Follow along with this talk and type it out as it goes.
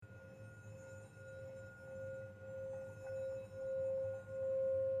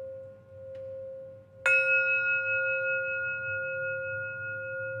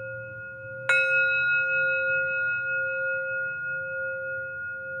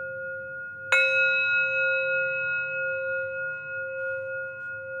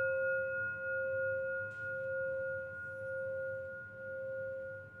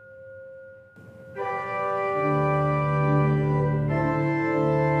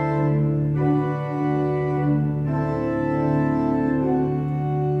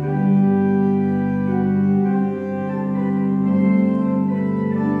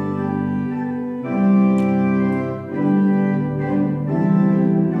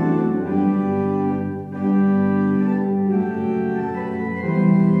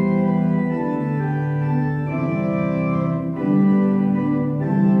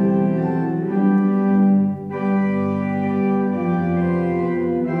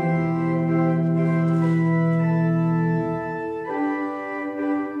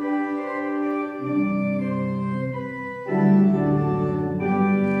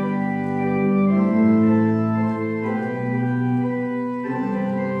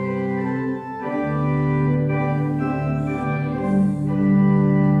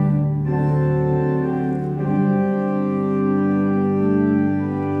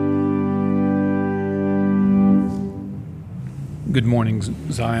Good morning,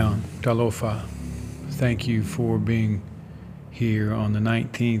 Zion, Talofa. Thank you for being here on the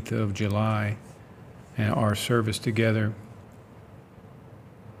 19th of July and our service together.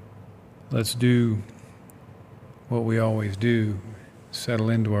 Let's do what we always do, settle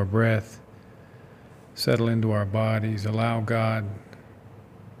into our breath, settle into our bodies, allow God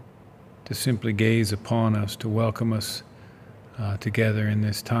to simply gaze upon us, to welcome us together in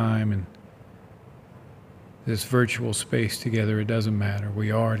this time and this virtual space together. It doesn't matter. We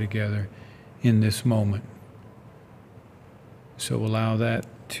are together in this moment. So allow that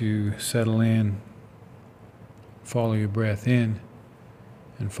to settle in. Follow your breath in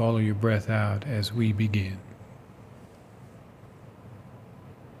and follow your breath out as we begin.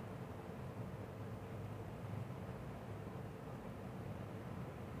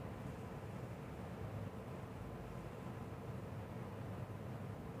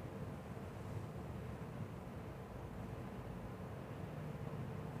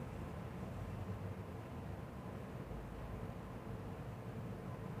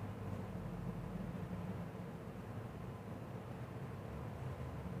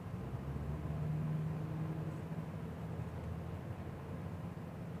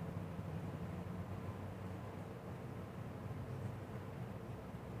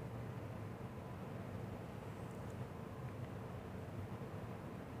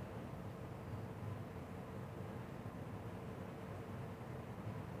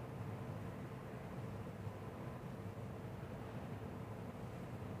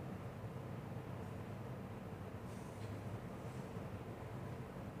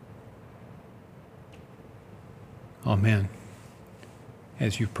 Amen.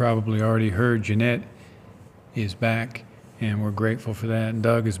 As you've probably already heard, Jeanette is back, and we're grateful for that. And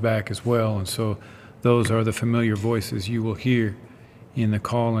Doug is back as well. And so those are the familiar voices you will hear in the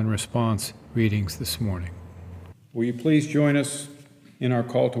call and response readings this morning. Will you please join us in our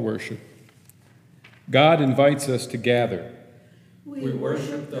call to worship? God invites us to gather. We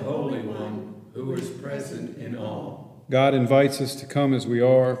worship the Holy One who is present in all. God invites us to come as we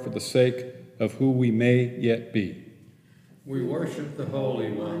are for the sake of who we may yet be. We worship the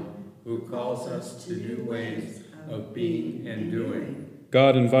Holy One who calls us to new ways of being and doing.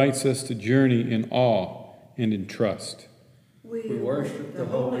 God invites us to journey in awe and in trust. We worship the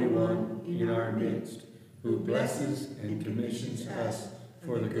Holy One in our midst who blesses and commissions us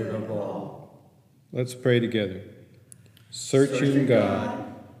for the good of all. Let's pray together. Searching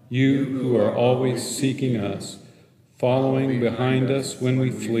God, you who are always seeking us, following behind us when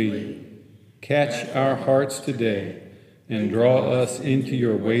we flee, catch our hearts today and draw us into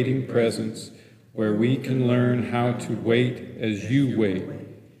your waiting presence, where we can learn how to wait as you wait,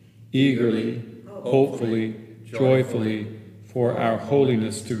 eagerly, hopefully, joyfully, for our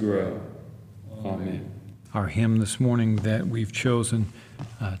holiness to grow. Amen. Our hymn this morning that we've chosen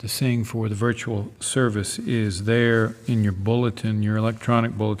to sing for the virtual service is there in your bulletin, your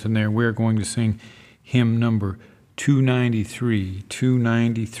electronic bulletin there. We're going to sing hymn number 293.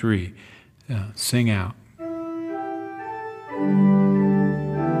 293. Sing out.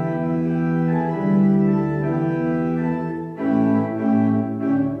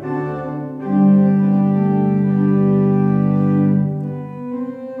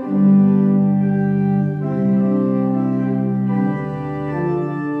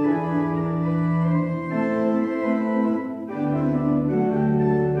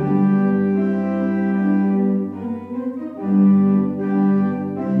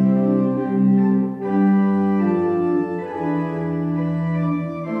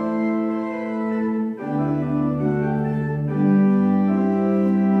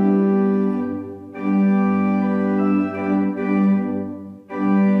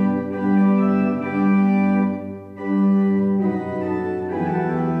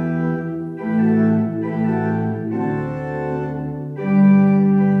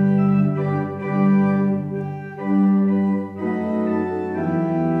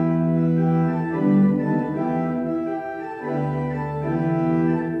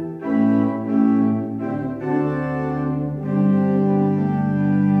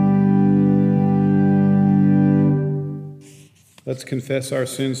 Let's confess our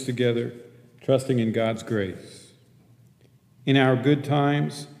sins together, trusting in God's grace. In our good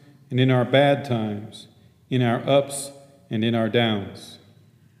times and in our bad times, in our ups and in our downs,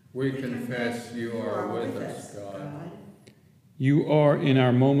 we confess you are with us, God. You are in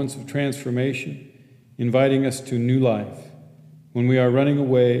our moments of transformation, inviting us to new life, when we are running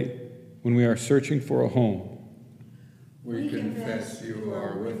away, when we are searching for a home. We confess you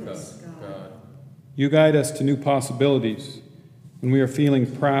are with us, God. You guide us to new possibilities when we are feeling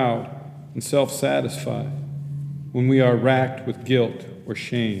proud and self-satisfied. when we are racked with guilt or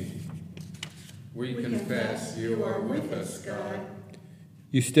shame. We confess you are with us, God.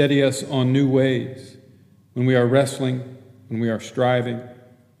 You steady us on new ways when we are wrestling, when we are striving.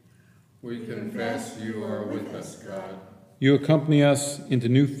 We confess you are with us, God. You accompany us into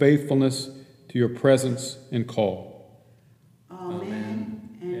new faithfulness to your presence and call.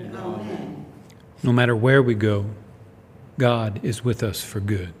 Amen and amen. No matter where we go, God is with us for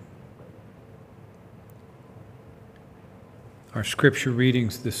good. Our scripture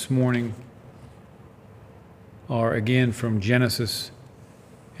readings this morning are again from Genesis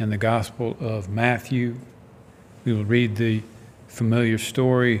and the Gospel of Matthew. We will read the familiar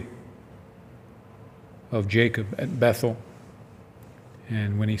story of Jacob at Bethel,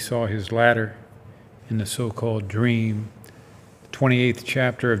 and when he saw his ladder in the so-called dream, the 28th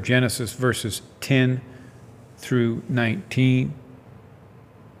chapter of Genesis, verses 10 through 19.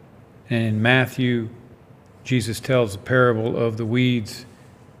 And in Matthew, Jesus tells the parable of the weeds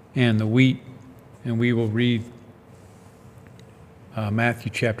and the wheat, and we will read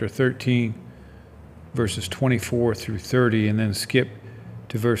Matthew chapter 13, verses 24 through 30, and then skip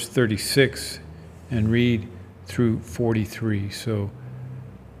to verse 36 and read through 43. So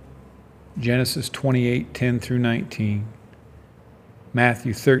Genesis 28, 10 through 19,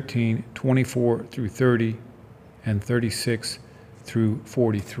 Matthew 13, 24 through 30, and 36 through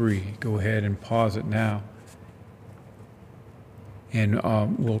 43. Go ahead and pause it now. And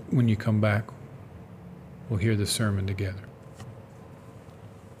when you come back, we'll hear the sermon together.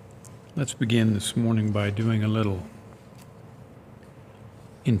 Let's begin this morning by doing a little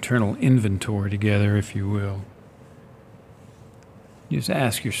internal inventory together, if you will. Just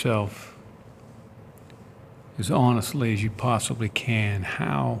ask yourself, as honestly as you possibly can,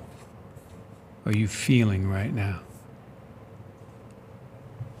 how are you feeling right now?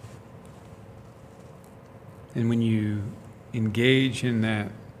 And when you engage in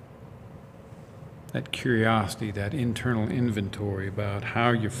that curiosity, that internal inventory about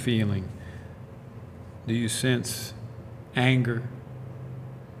how you're feeling, do you sense anger?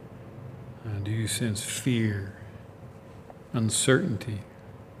 Do you sense fear, uncertainty?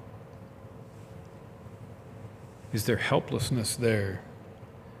 Is there helplessness there?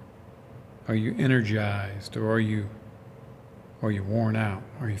 Are you energized, or are you worn out?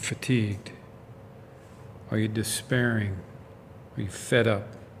 Are you fatigued? Are you despairing? Are you fed up?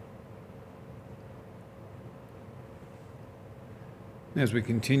 As we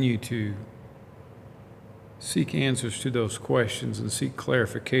continue to seek answers to those questions and seek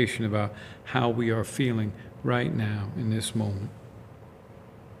clarification about how we are feeling right now in this moment,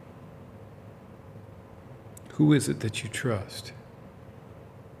 who is it that you trust?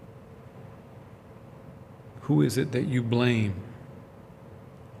 Who is it that you blame?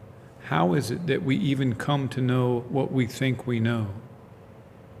 How is it that we even come to know what we think we know?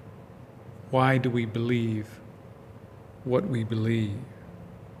 Why do we believe what we believe?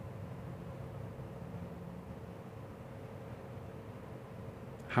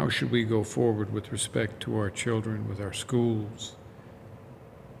 How should we go forward with respect to our children, with our schools?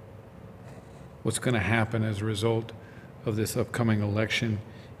 What's going to happen as a result of this upcoming election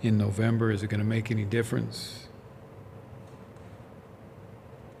in November? Is it going to make any difference?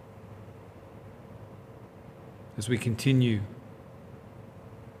 As we continue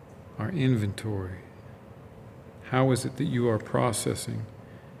our inventory, how is it that you are processing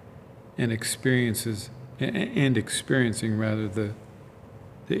and experiencing the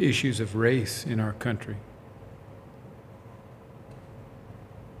issues of race in our country?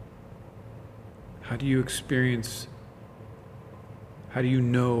 How do you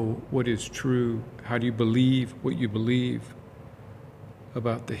know what is true? How do you believe what you believe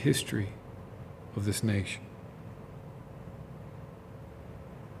about the history of this nation?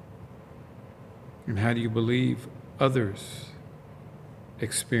 And how do you believe others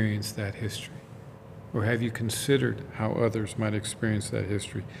experience that history? Or have you considered how others might experience that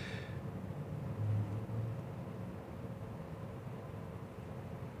history?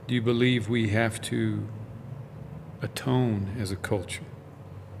 Do you believe we have to atone as a culture?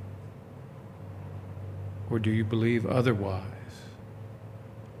 Or do you believe otherwise?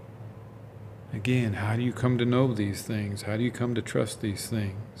 Again, how do you come to know these things? How do you come to trust these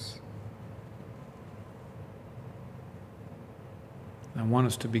things? I want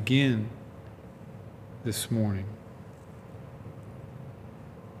us to begin this morning,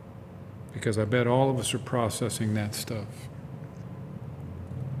 because I bet all of us are processing that stuff.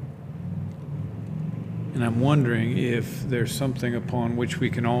 And I'm wondering if there's something upon which we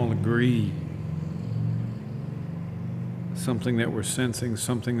can all agree, something that we're sensing,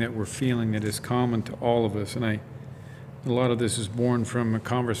 something that we're feeling that is common to all of us. And A lot of this is born from a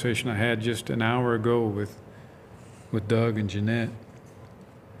conversation I had just an hour ago with Doug and Jeanette.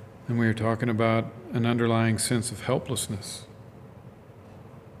 And we were talking about an underlying sense of helplessness.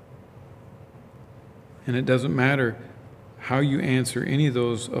 And it doesn't matter how you answer any of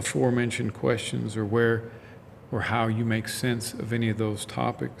those aforementioned questions or where or how you make sense of any of those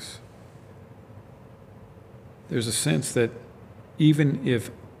topics. There's a sense that even if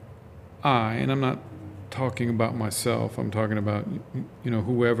and I'm not talking about myself, I'm talking about,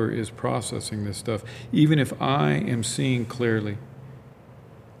 whoever is processing this stuff, even if I am seeing clearly,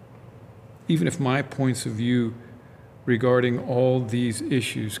 even if my points of view regarding all these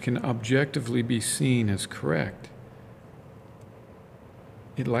issues can objectively be seen as correct,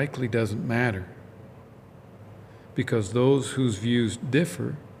 it likely doesn't matter, because those whose views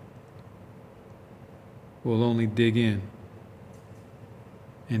differ will only dig in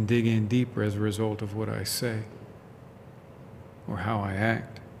and dig in deeper as a result of what I say or how I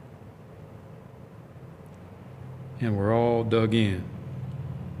act. And we're all dug in,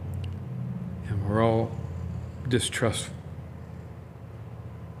 and we're all distrustful.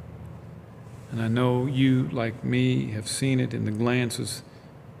 And I know you, like me, have seen it in the glances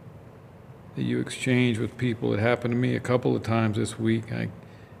that you exchange with people. It happened to me a couple of times this week.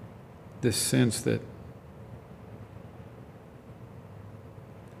 This sense that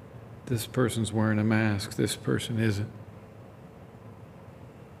this person's wearing a mask, this person isn't.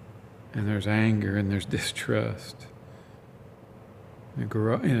 And there's anger and there's distrust.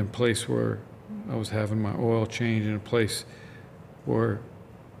 In a place where I was having my oil changed, in a place where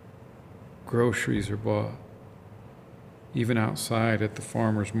groceries are bought, even outside at the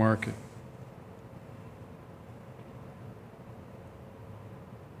farmer's market.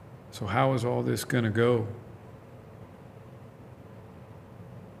 So how is all this going to go?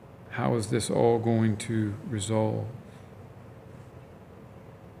 How is this all going to resolve?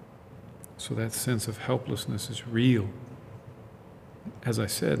 So that sense of helplessness is real. As I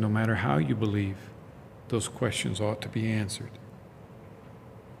said, no matter how you believe, those questions ought to be answered.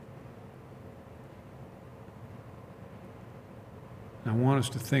 I want us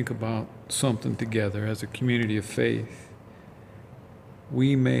to think about something together as a community of faith.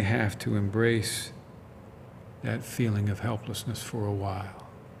 We may have to embrace that feeling of helplessness for a while.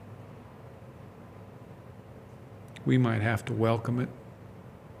 We might have to welcome it.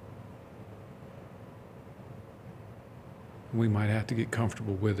 We might have to get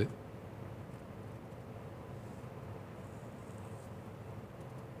comfortable with it.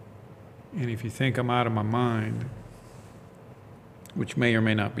 And if you think I'm out of my mind, which may or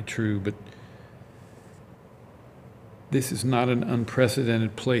may not be true, but this is not an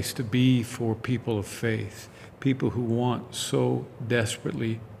unprecedented place to be for people of faith, people who want so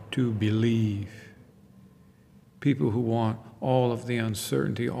desperately to believe. People who want all of the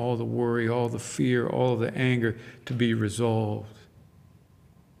uncertainty, all the worry, all the fear, all of the anger to be resolved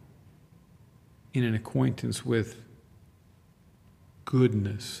in an acquaintance with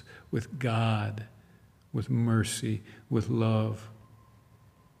goodness, with God, with mercy, with love.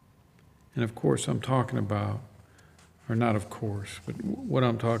 And of course, I'm talking about, or not of course, but what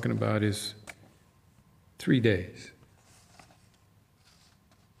I'm talking about is 3 days.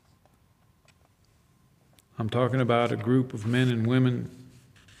 I'm talking about a group of men and women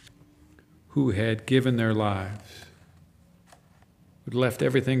who had given their lives, who had left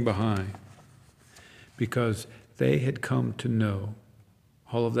everything behind, because they had come to know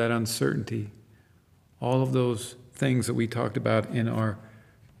all of that uncertainty, all of those things that we talked about in our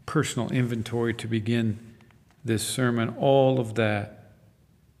personal inventory to begin this sermon, all of that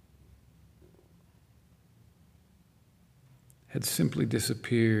had simply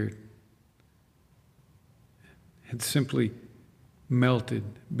disappeared, had simply melted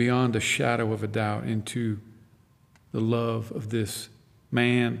beyond a shadow of a doubt into the love of this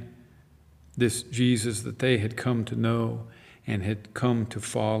man, this Jesus that they had come to know and had come to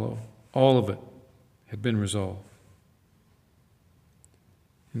follow. All of it had been resolved.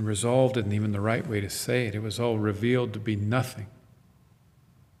 And resolved isn't even the right way to say it. It was all revealed to be nothing.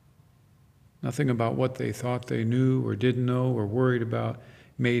 Nothing about what they thought they knew or didn't know or worried about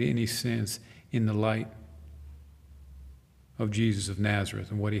made any sense in the light of Jesus of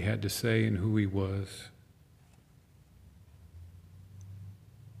Nazareth and what he had to say and who he was.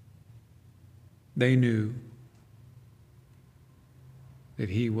 They knew that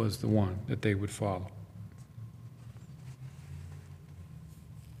he was the one that they would follow.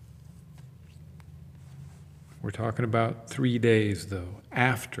 We're talking about 3 days, though,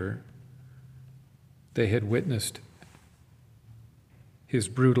 after they had witnessed his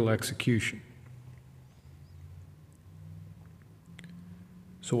brutal execution.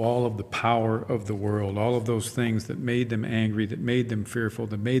 So all of the power of the world, all of those things that made them angry, that made them fearful,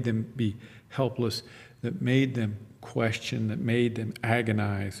 that made them be helpless, that made them question, that made them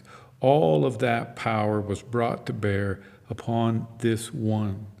agonize, all of that power was brought to bear upon this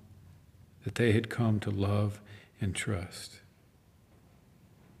one that they had come to love and trust.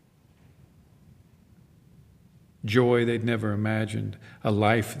 Joy they'd never imagined, a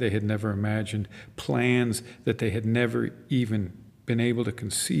life they had never imagined, plans that they had never even been able to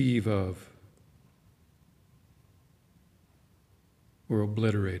conceive of were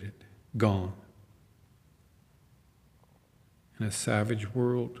obliterated, gone. In a savage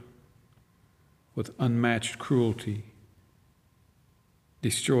world with unmatched cruelty,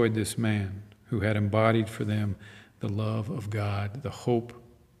 destroyed this man who had embodied for them the love of God, the hope,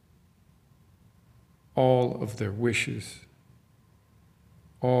 all of their wishes,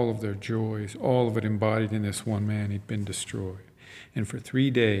 all of their joys, all of it embodied in this one man. He'd been destroyed. And for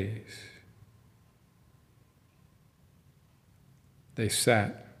 3 days, they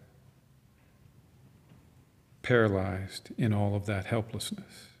sat paralyzed in all of that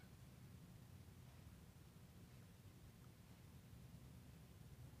helplessness.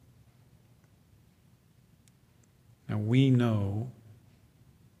 Now we know,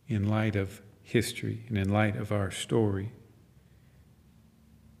 in light of history and in light of our story,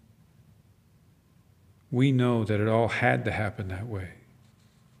 we know that it all had to happen that way.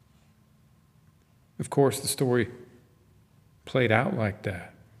 Of course, the story played out like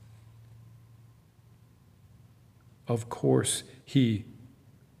that. Of course, he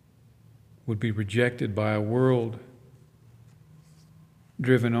would be rejected by a world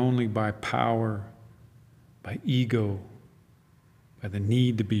driven only by power, by ego, by the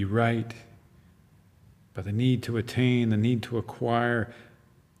need to be right, by the need to attain, the need to acquire,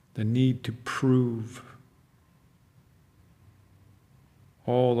 the need to prove.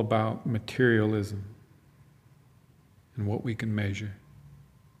 All about materialism and what we can measure.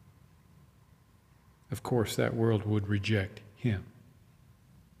 Of course, that world would reject him.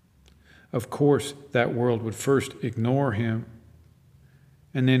 Of course, that world would first ignore him,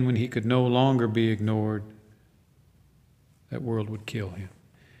 and then when he could no longer be ignored, that world would kill him.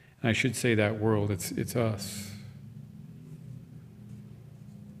 And I should say that world, it's us.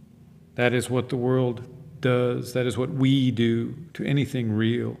 That is what the world does. That is what we do to anything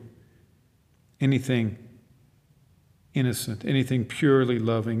real, anything innocent, anything purely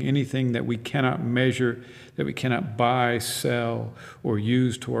loving, anything that we cannot measure, that we cannot buy, sell, or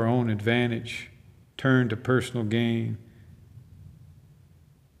use to our own advantage, turn to personal gain.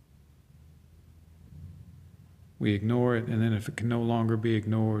 We ignore it, and then if it can no longer be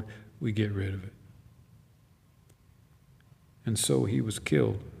ignored, we get rid of it. And so he was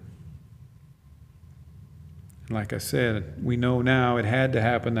killed. And like I said, we know now it had to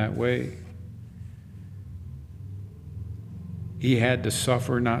happen that way. He had to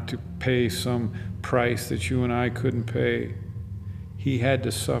suffer not to pay some price that you and I couldn't pay. He had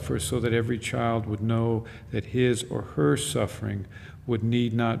to suffer so that every child would know that his or her suffering would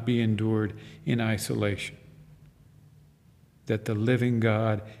need not be endured in isolation. That the living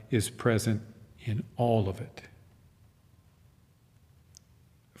God is present in all of it.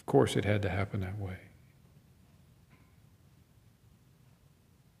 Of course, it had to happen that way.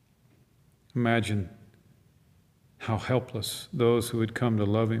 Imagine how helpless those who had come to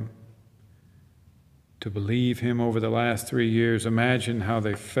love him, to believe him over the last 3 years, imagine how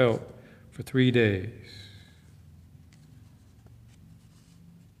they felt for 3 days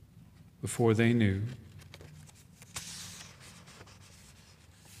before they knew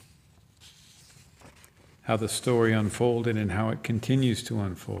how the story unfolded and how it continues to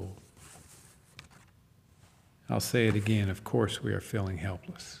unfold. I'll say it again, of course we are feeling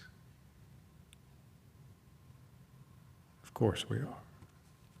helpless. Of course we are.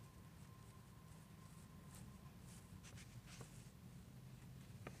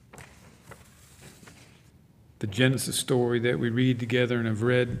 The Genesis story that we read together and have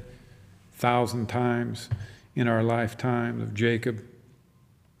read 1,000 times in our lifetime of Jacob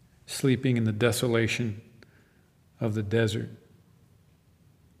sleeping in the desolation of the desert.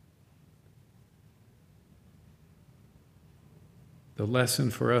 The lesson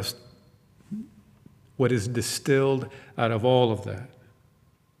for us, what is distilled out of all of that,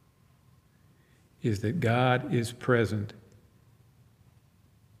 is that God is present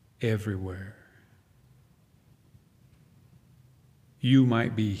everywhere. You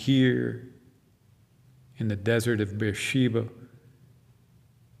might be here in the desert of Beersheba,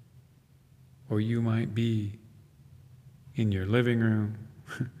 or you might be in your living room,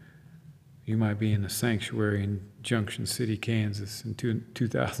 You might be in the sanctuary in Junction City, Kansas in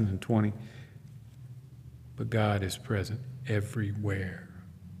 2020, but God is present everywhere.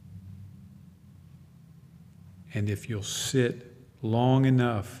 And if you'll sit long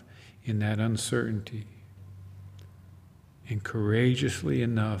enough in that uncertainty and courageously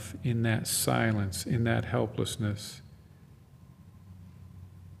enough in that silence, in that helplessness,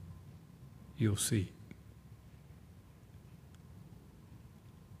 you'll see.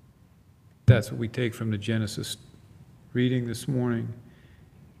 That's what we take from the Genesis reading this morning.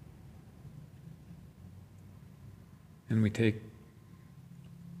 And we take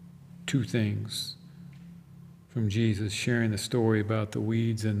two things from Jesus sharing the story about the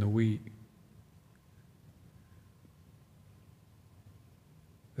weeds and the wheat.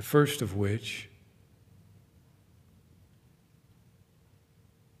 The first of which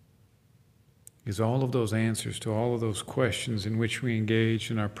is all of those answers to all of those questions in which we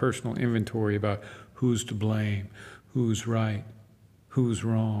engage in our personal inventory about who's to blame, who's right, who's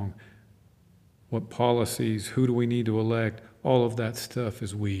wrong, what policies, who do we need to elect. All of that stuff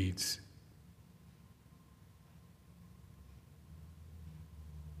is weeds.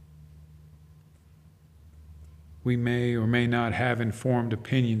 We may or may not have informed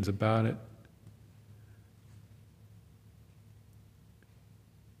opinions about it.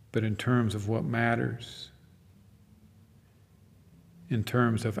 But in terms of what matters, in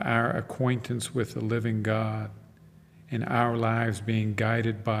terms of our acquaintance with the living God and our lives being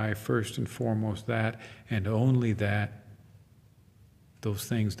guided by, first and foremost, that and only that, those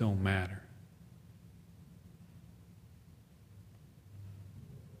things don't matter.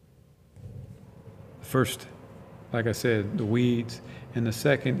 First, like I said, the weeds. And the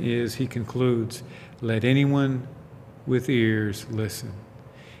second is, he concludes, let anyone with ears listen.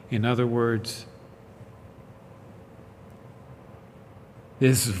 In other words,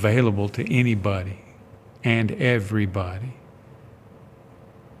 this is available to anybody and everybody.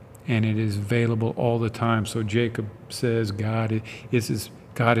 And it is available all the time. So Jacob says God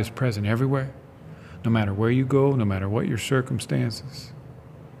is present everywhere, no matter where you go, no matter what your circumstances.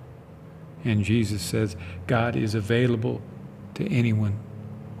 And Jesus says God is available to anyone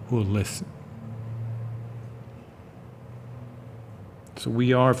who will listen. So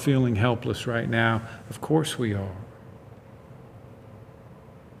we are feeling helpless right now. Of course we are.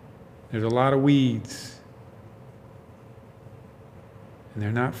 There's a lot of weeds. And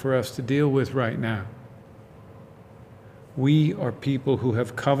they're not for us to deal with right now. We are people who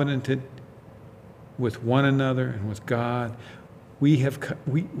have covenanted with one another and with God. We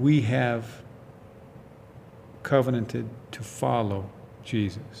have covenanted to follow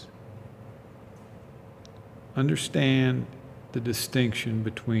Jesus. Understand the distinction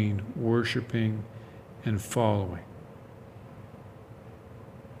between worshiping and following.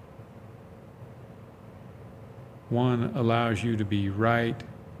 One allows you to be right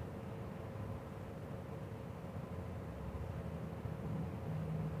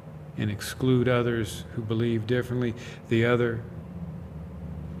and exclude others who believe differently. The other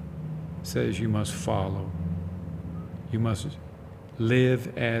says you must follow. You must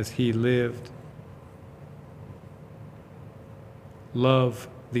live as he lived. Love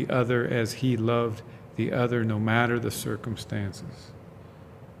the other as he loved the other, no matter the circumstances.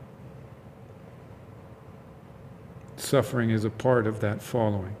 Suffering is a part of that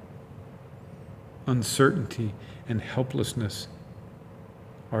following. Uncertainty and helplessness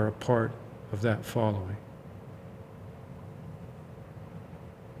are a part of that following.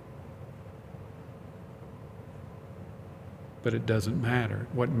 But it doesn't matter.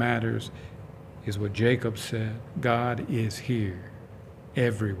 What matters is what Jacob said. God is here,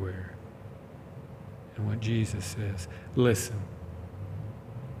 everywhere. And what Jesus says, listen.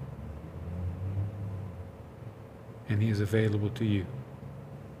 And he is available to you.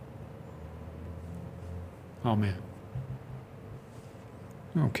 Amen.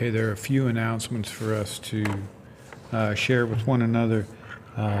 Okay, there are a few announcements for us to share with one another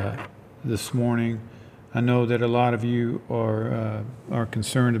this morning. I know that a lot of you are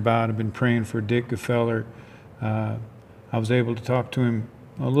concerned about, have been praying for Dick Gefeller. I was able to talk to him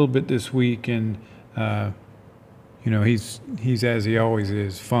a little bit this week, and he's as he always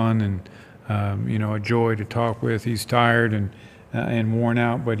is, fun and a joy to talk with. He's tired and worn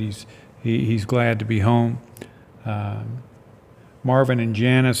out, but he's glad to be home. Marvin and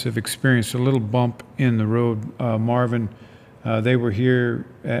Janice have experienced a little bump in the road. Marvin, they were here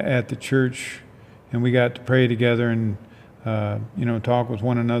at the church, and we got to pray together and talk with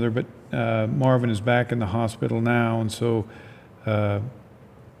one another. But Marvin is back in the hospital now, and so the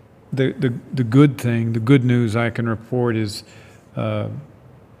good thing, the good news I can report is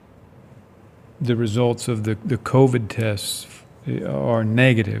the results of the COVID tests are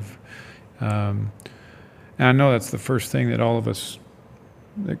negative. And I know that's the first thing that all of us,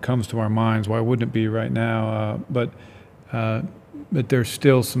 that comes to our minds. Why wouldn't it be right now? But there's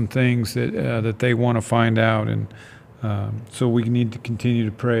still some things that they want to find out, and so we need to continue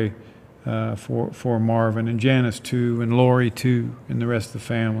to pray for Marvin and Janice too, and Lori too, and the rest of the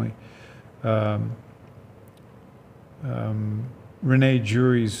family. Renee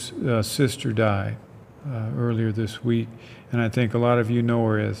Jury's sister died earlier this week, and I think a lot of you know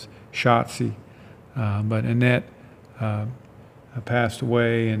her as Shotzi. But Annette passed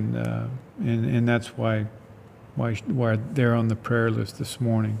away, and that's why they're on the prayer list this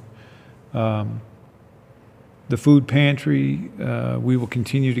morning. The food pantry, we will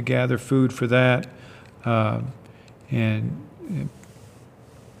continue to gather food for that, and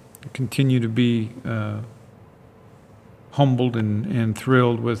continue to be humbled and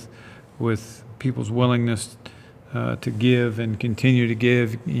thrilled with people's willingness to give and continue to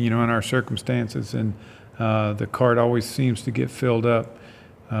give, in our circumstances. And the cart always seems to get filled up.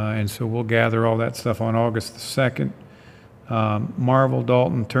 And so we'll gather all that stuff on August the 2nd. Marvel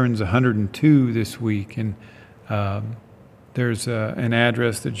Dalton turns 102 this week, and there's an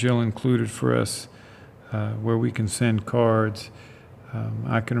address that Jill included for us where we can send cards.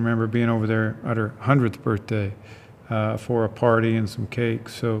 I can remember being over there at her 100th birthday for a party and some cake.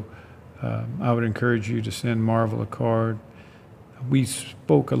 So I would encourage you to send Marvel a card. We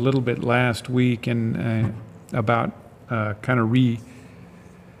spoke a little bit last week about kind of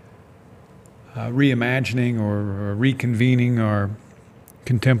reimagining or reconvening our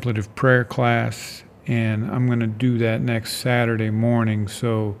contemplative prayer class, and I'm going to do that next Saturday morning.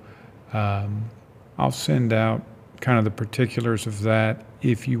 So I'll send out kind of the particulars of that.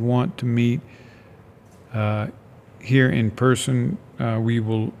 If you want to meet here in person,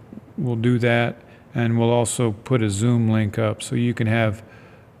 we'll do that, and we'll also put a Zoom link up so you can have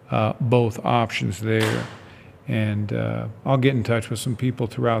both options there. And I'll get in touch with some people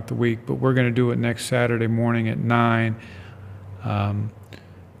throughout the week, but we're going to do it next Saturday morning at 9,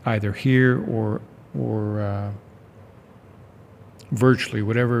 either here or virtually,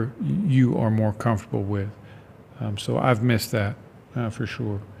 whatever you are more comfortable with. So I've missed that for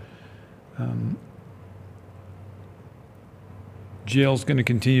sure. Jill's going to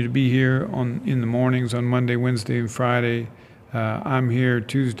continue to be here in the mornings on Monday, Wednesday, and Friday. I'm here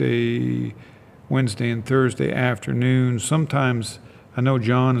Tuesday, Wednesday, and Thursday afternoon. Sometimes, I know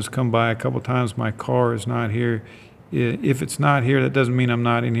John has come by a couple times. My car is not here. If it's not here, that doesn't mean I'm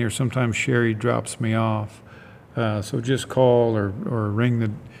not in here. Sometimes Sherry drops me off. So just call or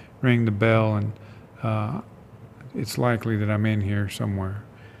ring the bell, and it's likely that I'm in here somewhere.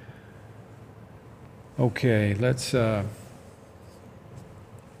 Okay, let's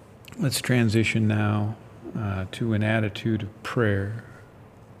transition now to an attitude of prayer.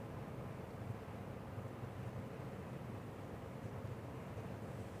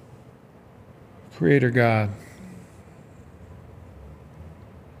 Creator God,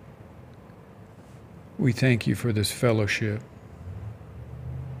 we thank you for this fellowship.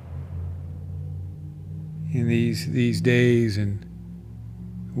 In these days and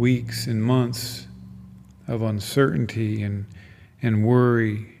weeks and months of uncertainty and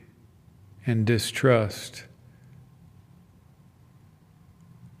worry and distrust,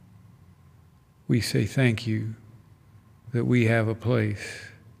 we say thank you that we have a place,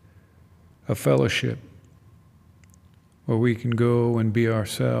 a fellowship, where we can go and be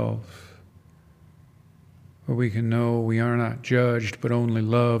ourselves, where we can know we are not judged but only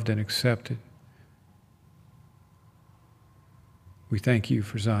loved and accepted. We thank you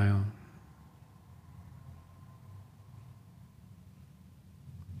for Zion.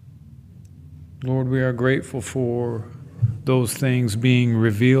 Lord, we are grateful for those things being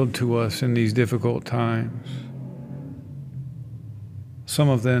revealed to us in these difficult times. Some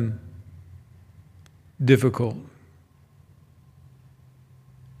of them difficult,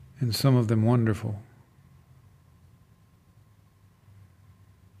 and some of them wonderful.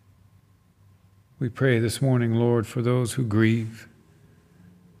 We pray this morning, Lord, for those who grieve,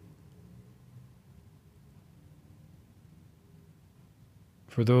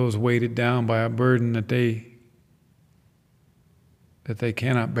 for those weighted down by a burden that they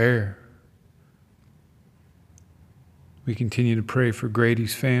cannot bear. We continue to pray for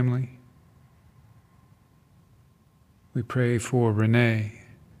Grady's family. We pray for Renee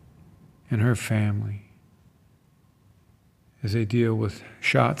and her family as they deal with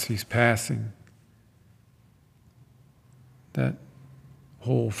Shotzi's passing. That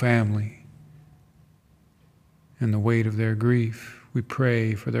whole family and the weight of their grief. We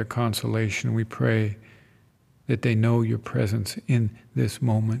pray for their consolation. We pray that they know your presence in this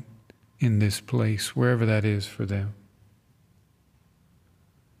moment, in this place, wherever that is for them.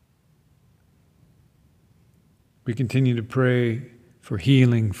 We continue to pray for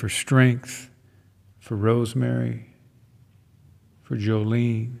healing, for strength, for Rosemary, for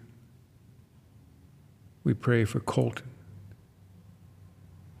Jolene. We pray for Colton.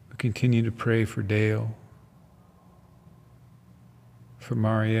 We continue to pray for Dale, for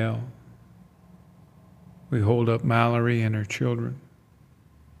Marielle. We hold up Mallory and her children.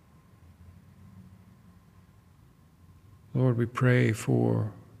 Lord, we pray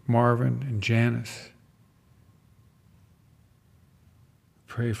for Marvin and Janice.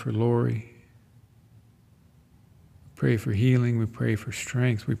 Pray for Lori. Pray for healing. We pray for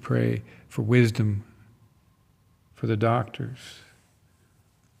strength. We pray for wisdom for the doctors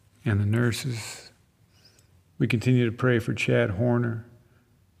and the nurses. We continue to pray for Chad Horner.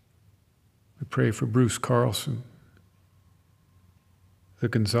 We pray for Bruce Carlson, the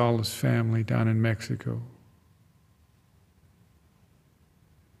Gonzalez family down in Mexico.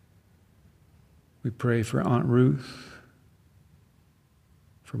 We pray for Aunt Ruth,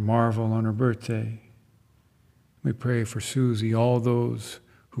 for Marvel on her birthday. We pray for Susie, all those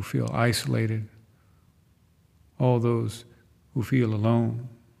who feel isolated, all those who feel alone.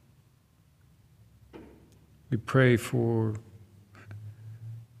 We pray for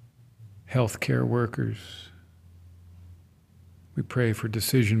healthcare workers. We pray for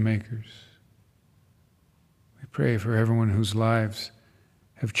decision makers. We pray for everyone whose lives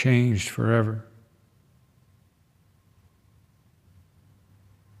have changed forever.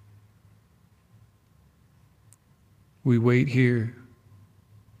 We wait here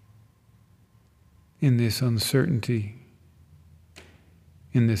in this uncertainty,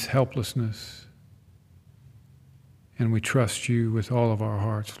 in this helplessness, and we trust you with all of our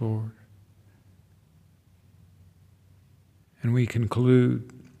hearts, Lord. And we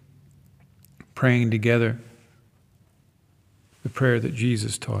conclude praying together the prayer that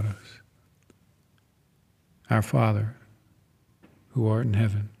Jesus taught us. Our Father, who art in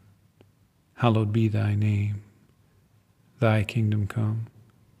heaven, hallowed be thy name. Thy kingdom come,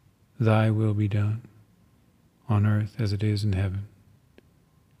 thy will be done, on earth as it is in heaven.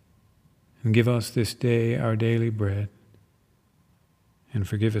 And give us this day our daily bread, and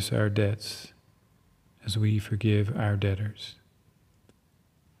forgive us our debts as we forgive our debtors.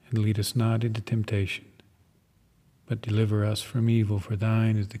 And lead us not into temptation, but deliver us from evil, for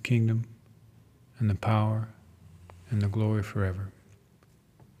thine is the kingdom and the power and the glory forever.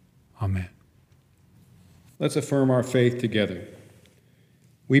 Amen. Let's affirm our faith together.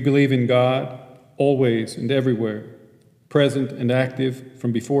 We believe in God, always and everywhere, present and active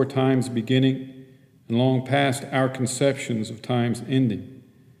from before time's beginning and long past our conceptions of time's ending.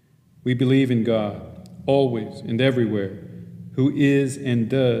 We believe in God, always and everywhere, who is and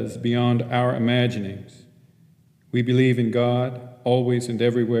does beyond our imaginings. We believe in God, always and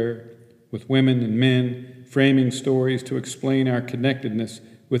everywhere, with women and men framing stories to explain our connectedness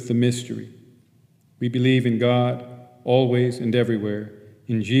with the mystery. We believe in God, always and everywhere,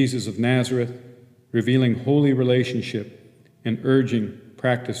 in Jesus of Nazareth, revealing holy relationship and urging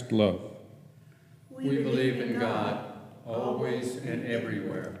practiced love. We believe in God, always and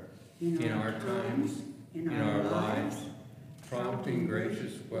everywhere, in our times, in our lives, prompting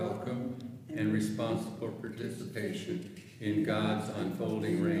gracious welcome and responsible participation in God's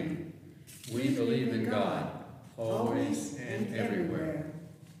unfolding reign. We believe in God, always and everywhere.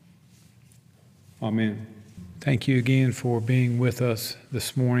 Amen. Thank you again for being with us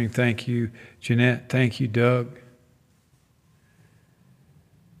this morning. Thank you, Jeanette. Thank you, Doug.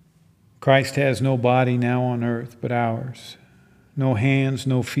 Christ has no body now on earth but ours, no hands,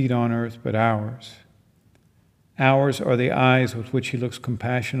 no feet on earth but ours. Ours are the eyes with which he looks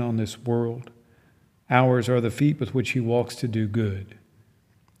compassion on this world. Ours are the feet with which he walks to do good.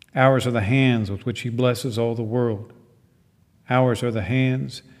 Ours are the hands with which he blesses all the world. Ours are the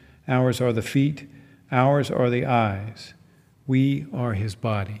hands, ours are the feet, ours are the eyes. We are his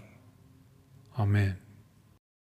body. Amen.